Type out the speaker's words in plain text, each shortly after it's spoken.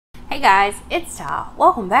guys, it's Tahs.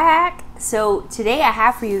 Welcome back. So today I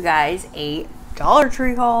have for you guys a Dollar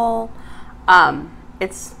Tree haul.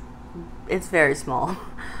 It's very small,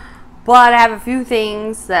 but I have a few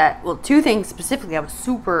things that, well, two things specifically I was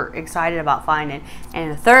super excited about finding,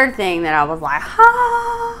 and a third thing that I was like,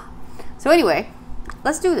 ha. So anyway,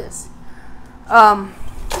 let's do this. I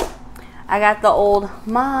got the old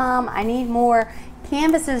mom, I need more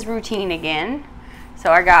canvases routine again.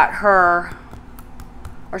 So I got her,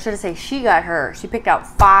 or should I say she got her, she picked out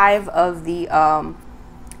 5 of the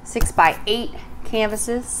 6x8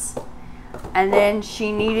 canvases. And then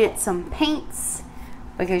she needed some paints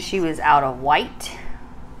because she was out of white.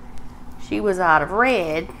 She was out of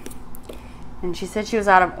red. And she said she was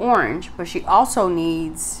out of orange. But she also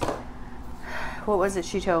needs, what was it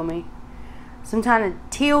she told me? Some kind of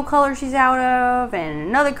teal color she's out of, and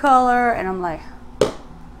another color. And I'm like,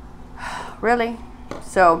 really?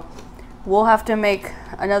 So we'll have to make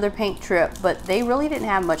another paint trip. But they really didn't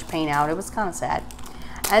have much paint out. It was kind of sad.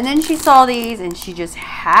 And then she saw these and she just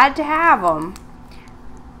had to have them.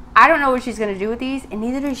 I don't know what she's going to do with these, and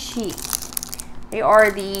neither does she. They are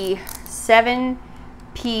the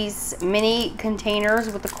 7-piece mini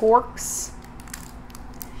containers with the corks.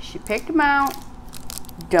 She picked them out.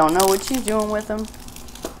 Don't know what she's doing with them.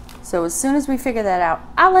 So as soon as we figure that out,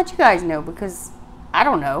 I'll let you guys know, because I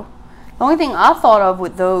don't know. The only thing I thought of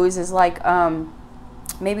with those is like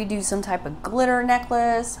maybe do some type of glitter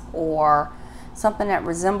necklace, or something that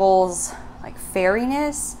resembles like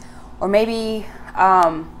fairiness, or maybe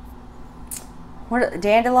what,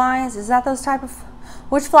 dandelions? Is that those type of,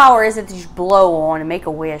 which flower is it that you blow on and make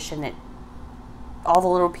a wish and it all the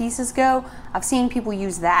little pieces go? I've seen people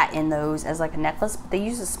use that in those as like a necklace, but they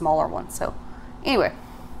use a smaller one. So anyway,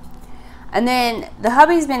 and then the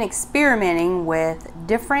hubby's been experimenting with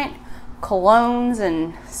different colognes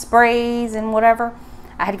and sprays and whatever.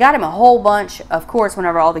 I had got him a whole bunch, of course,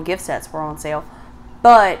 whenever all the gift sets were on sale,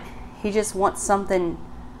 but he just wants something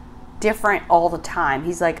different all the time.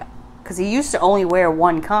 He's like, because he used to only wear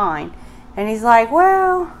one kind, and he's like,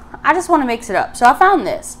 well, I just want to mix it up. So I found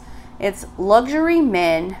this. It's Luxury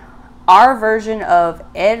Men, our version of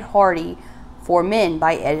Ed Hardy for Men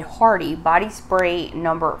by Ed Hardy, body spray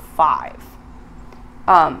number 5.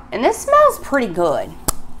 And this smells pretty good,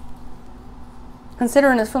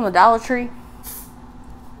 considering it's from the Dollar Tree.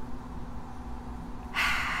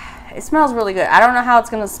 It smells really good. I don't know how it's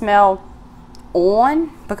going to smell on,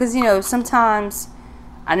 because, you know, sometimes,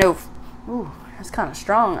 I know, ooh, that's kind of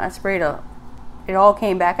strong. I sprayed it all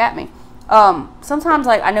came back at me. Sometimes,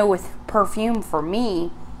 like, I know with perfume, for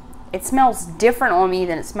me, it smells different on me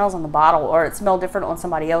than it smells on the bottle, or it smells different on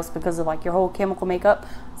somebody else because of, like, your whole chemical makeup.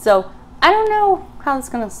 So, I don't know how it's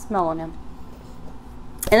going to smell on him.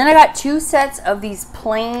 And then I got 2 sets of these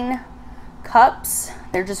plain cups.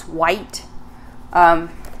 They're just white.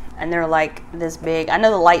 And they're like this big. I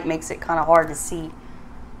know the light makes it kind of hard to see.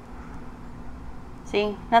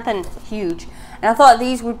 See? Nothing huge. And I thought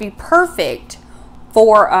these would be perfect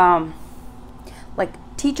for like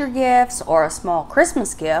teacher gifts, or a small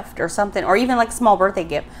Christmas gift or something, or even like a small birthday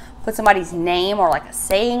gift. Put somebody's name or like a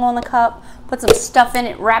saying on the cup. Put some stuff in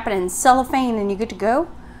it, wrap it in cellophane, and you're good to go.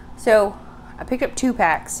 So I picked up 2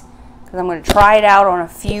 packs because I'm going to try it out on a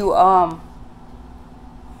few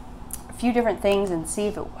different things and see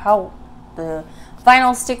if how the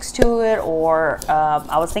vinyl sticks to it, or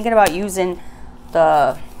I was thinking about using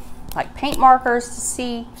the like paint markers to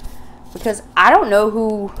see, because I don't know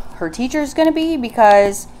who her teacher is going to be,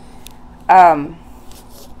 because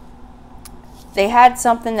they had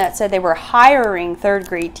something that said they were hiring 3rd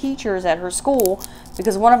grade teachers at her school,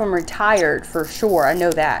 because one of them retired for sure. I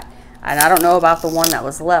know that, and I don't know about the one that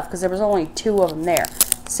was left, because there was only 2 of them there.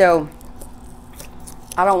 So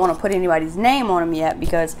I don't want to put anybody's name on them yet,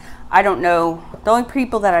 because I don't know. The only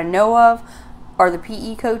people that I know of are the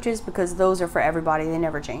PE coaches, because those are for everybody. They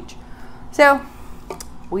never change. So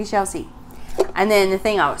we shall see. And then the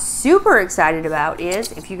thing I was super excited about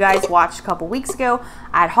is, if you guys watched a couple weeks ago,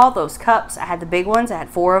 I had hauled those cups. I had the big ones. I had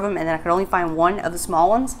 4 of them, and then I could only find 1 of the small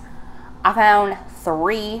ones. I found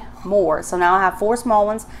 3 more. So now I have 4 small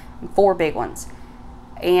ones and 4 big ones.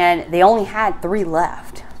 And they only had 3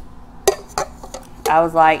 left. I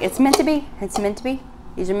was like, it's meant to be. It's meant to be.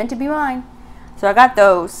 These are meant to be mine. So I got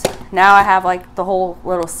those. Now I have like the whole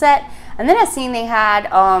little set. And then I seen they had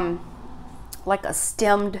like a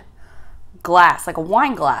stemmed glass, like a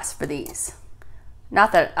wine glass for these.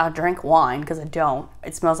 Not that I drink wine, because I don't.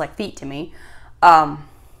 It smells like feet to me. I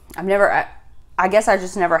guess I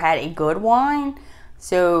just never had a good wine.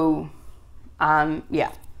 So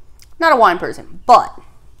yeah, not a wine person. But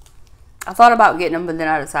I thought about getting them, but then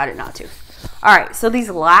I decided not to. All right, so these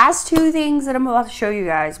last two things that I'm about to show you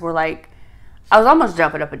guys were like, I was almost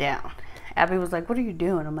jumping up and down. Abby was like, what are you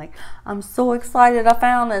doing? I'm like, I'm so excited I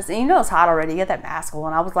found this. And you know it's hot already. You get that mask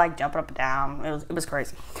on. I was like jumping up and down. It was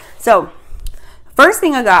crazy. So first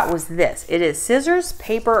thing I got was this. It is Scissors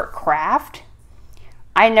Paper Craft.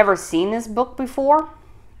 I had never seen this book before.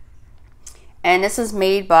 And this is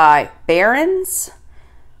made by Barron's.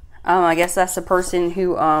 I guess that's the person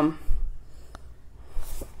who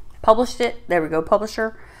published it. There we go,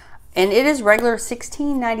 publisher. And it is regular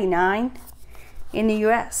 $16.99 in the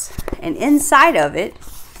US. And inside of it,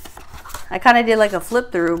 I kind of did like a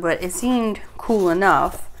flip through, but it seemed cool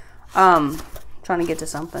enough. Trying to get to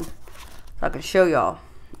something so I can show y'all.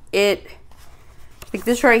 Like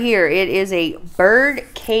this right here, it is a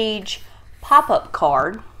bird cage pop-up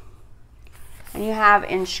card. And you have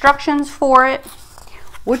instructions for it,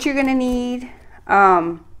 what you're gonna need.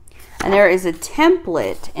 And there is a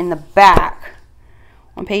template in the back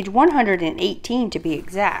on page 118 to be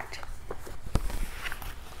exact.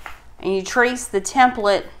 And you trace the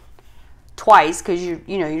template twice because you're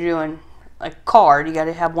doing a card. You got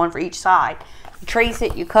to have one for each side. You trace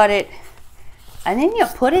it, you cut it, and then you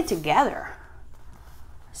put it together.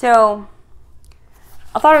 So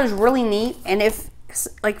I thought it was really neat. And if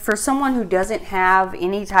like for someone who doesn't have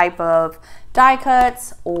any type of die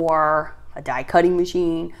cuts or a die cutting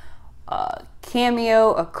machine, a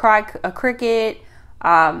Cameo, a Cricut,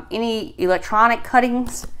 any electronic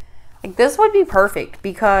cuttings, like this would be perfect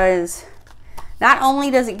because not only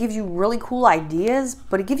does it give you really cool ideas,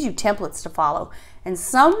 but it gives you templates to follow. And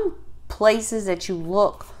some places that you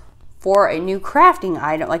look for a new crafting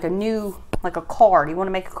item, like a card, you want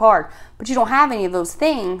to make a card, but you don't have any of those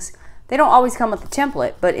things, they don't always come with a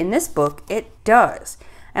template. But in this book, it does.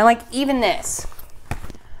 And like even this,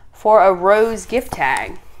 for a rose gift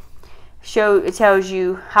tag, it tells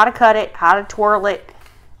you how to cut it, how to twirl it,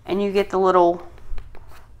 and you get the little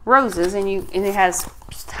roses, and it has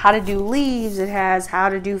how to do leaves, it has how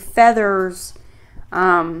to do feathers,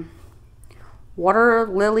 water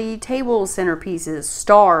lily table centerpieces,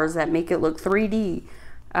 stars that make it look 3D.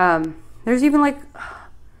 There's even like,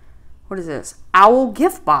 what is this? Owl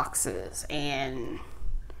gift boxes and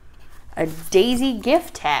a daisy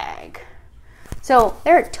gift tag. So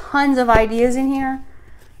there are tons of ideas in here.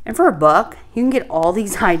 And for $1, you can get all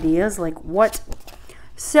these ideas. Like what?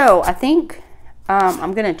 So I think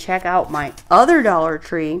I'm going to check out my other Dollar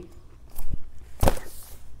Tree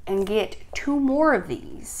and get 2 more of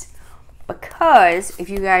these. Because if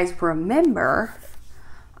you guys remember,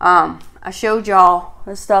 I showed y'all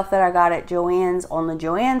the stuff that I got at Joann's on the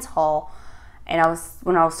Joann's haul. And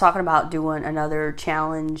when I was talking about doing another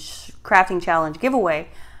challenge, crafting challenge giveaway,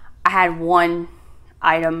 I had 1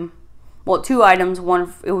 item, well 2 items,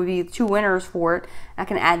 it would be 2 winners for it. I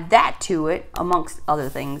can add that to it amongst other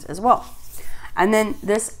things as well. And then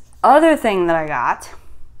this other thing that I got,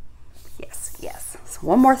 yes, so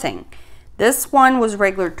one more thing. This one was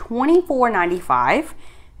regular $24.95,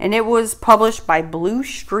 and it was published by Blue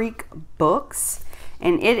Streak Books,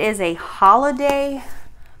 and it is a holiday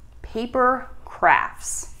paper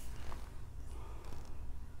crafts.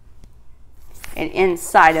 And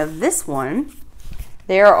inside of this one,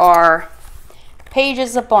 there are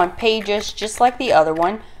pages upon pages, just like the other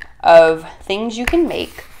one, of things you can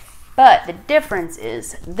make. But the difference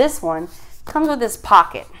is this one comes with this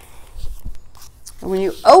pocket. And when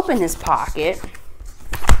you open this pocket,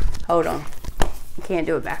 hold on, you can't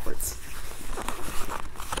do it backwards.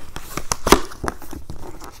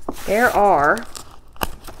 There are,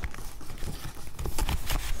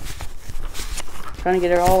 trying to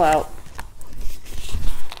get it all out,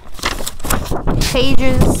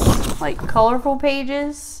 pages, like colorful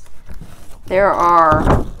pages. There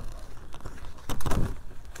are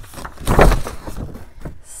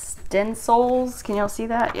stencils. Can y'all see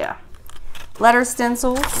that? Yeah. Letter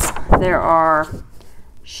stencils. There are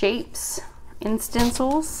shapes in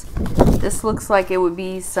stencils. This looks like it would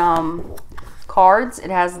be some cards.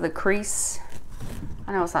 It has the crease.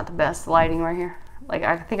 I know it's not the best lighting right here. Like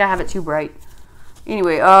I think I have it too bright.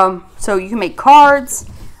 Anyway, so you can make cards,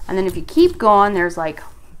 and then if you keep going, there's like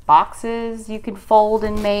boxes you can fold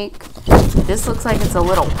and make. This looks like it's a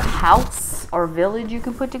little house or village you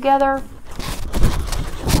can put together.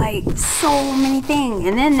 Like so many things.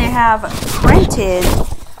 And then they have printed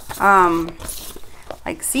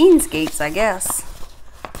like scenescapes, I guess.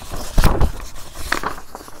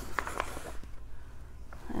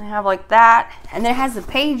 And they have like that, and it has the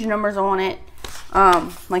page numbers on it.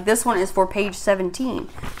 Like this one is for page 17.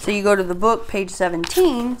 So you go to the book, page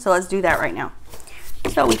 17. So let's do that right now,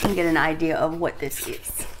 so we can get an idea of what this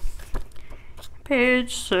is.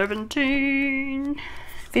 Page 17,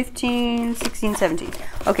 15, 16, 17.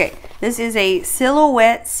 Okay, this is a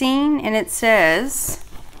silhouette scene, and it says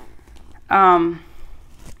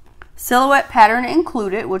silhouette pattern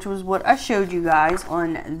included, which was what I showed you guys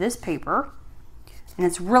on this paper. And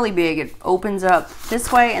it's really big. It opens up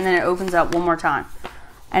this way, and then it opens up one more time.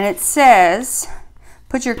 And it says,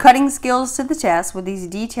 put your cutting skills to the test with these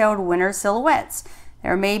detailed winter silhouettes.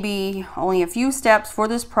 There may be only a few steps for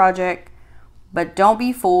this project, but don't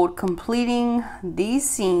be fooled. Completing these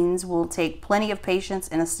scenes will take plenty of patience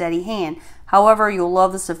and a steady hand. However, you'll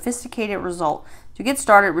love the sophisticated result. To get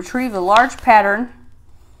started, retrieve the large pattern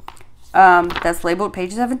that's labeled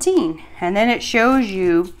page 17. And then it shows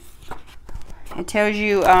you, it tells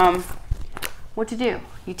you what to do.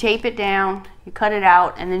 You tape it down, you cut it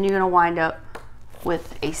out, and then you're going to wind up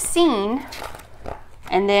with a scene.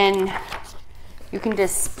 And then you can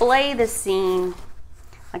display the scene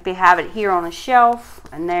like they have it here on the shelf,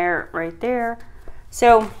 and there, right there.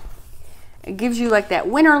 So it gives you like that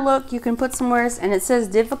winter look you can put somewhere. And it says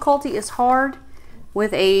difficulty is hard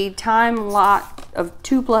with a time lot of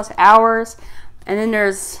 2+ hours. And then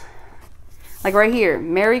there's like right here,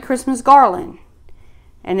 Merry Christmas Garland.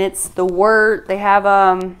 And it's the word, they have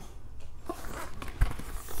on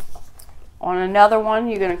another one,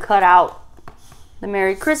 you're going to cut out the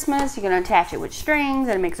Merry Christmas, you're going to attach it with strings,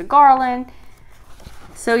 and it makes a garland.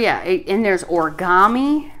 So yeah, and there's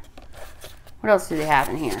origami. What else do they have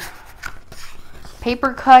in here?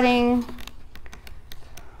 Paper cutting,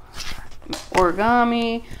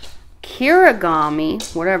 origami,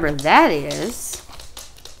 kirigami, whatever that is.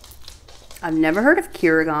 I've never heard of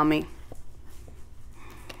kirigami.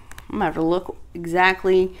 I'm gonna have to look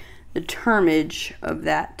exactly the termage of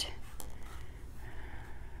that.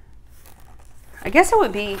 I guess it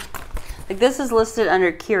would be, like this is listed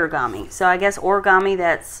under kirigami. So I guess origami,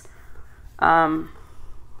 that's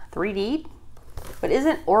 3D. But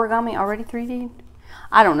isn't origami already 3D?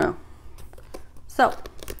 I don't know. So,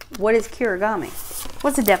 what is kirigami?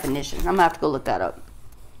 What's the definition? I'm gonna have to go look that up.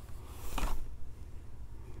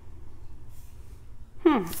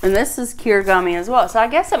 And this is kirigami as well. So I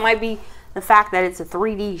guess it might be the fact that it's a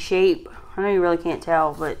 3D shape. I know you really can't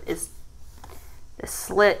tell, but it's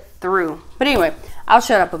slit through. But anyway, I'll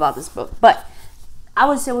shut up about this book. But I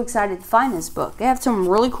was so excited to find this book. They have some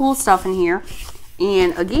really cool stuff in here.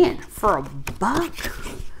 And again, for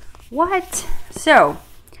 $1. What? So,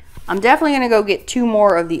 I'm definitely going to go get 2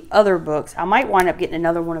 more of the other books. I might wind up getting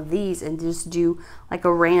another one of these and just do like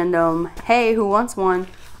a random, hey, who wants one,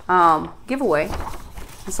 giveaway.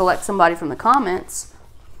 And select somebody from the comments.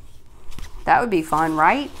 That would be fun,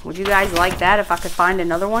 right? Would you guys like that if I could find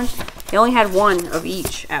another one? They only had 1 of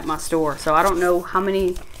each at my store, so I don't know how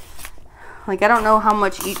many, like I don't know how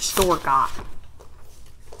much each store got.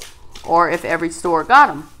 Or if every store got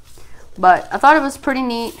them. But I thought it was pretty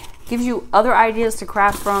neat. Gives you other ideas to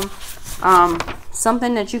craft from.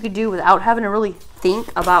 Something that you could do without having to really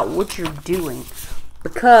think about what you're doing.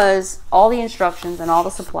 Because all the instructions and all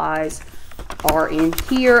the supplies are in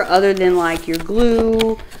here, other than like your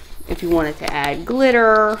glue, if you wanted to add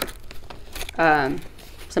glitter.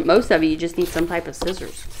 So most of it, you just need some type of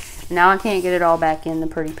scissors. Now I can't get it all back in the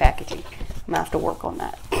pretty packaging. I'm gonna have to work on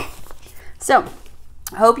that. So,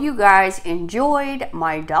 I hope you guys enjoyed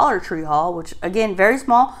my Dollar Tree haul, which again, very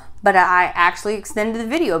small, but I actually extended the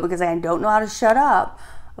video because I don't know how to shut up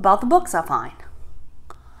about the books I find.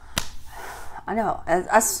 I know,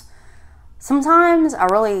 sometimes I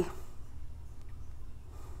really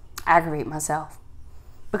aggravate myself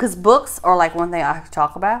because books are like one thing I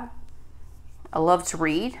talk about. I love to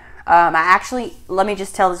read. Let me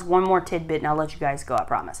just tell this one more tidbit and I'll let you guys go, I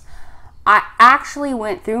promise. I actually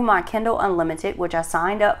went through my Kindle Unlimited, which I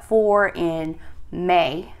signed up for in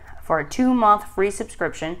May for a 2-month free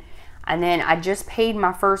subscription. And then I just paid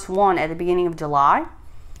my first one at the beginning of July.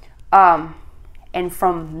 And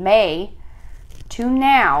from May to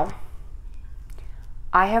now,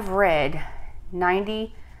 I have read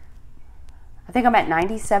I think I'm at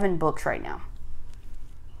 97 books right now.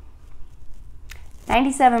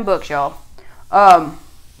 97 books, y'all.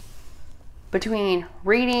 Between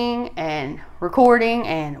reading and recording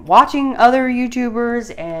and watching other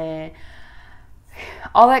YouTubers and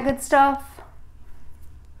all that good stuff,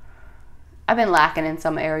 I've been lacking in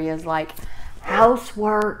some areas like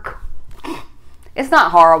housework. It's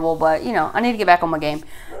not horrible, but you know, I need to get back on my game.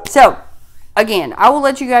 So, again, I will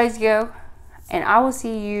let you guys go, and I will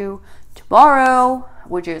see you tomorrow,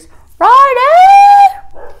 which is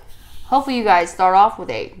Friday. Hopefully you guys start off with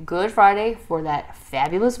a good Friday for that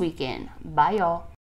fabulous weekend. Bye, y'all.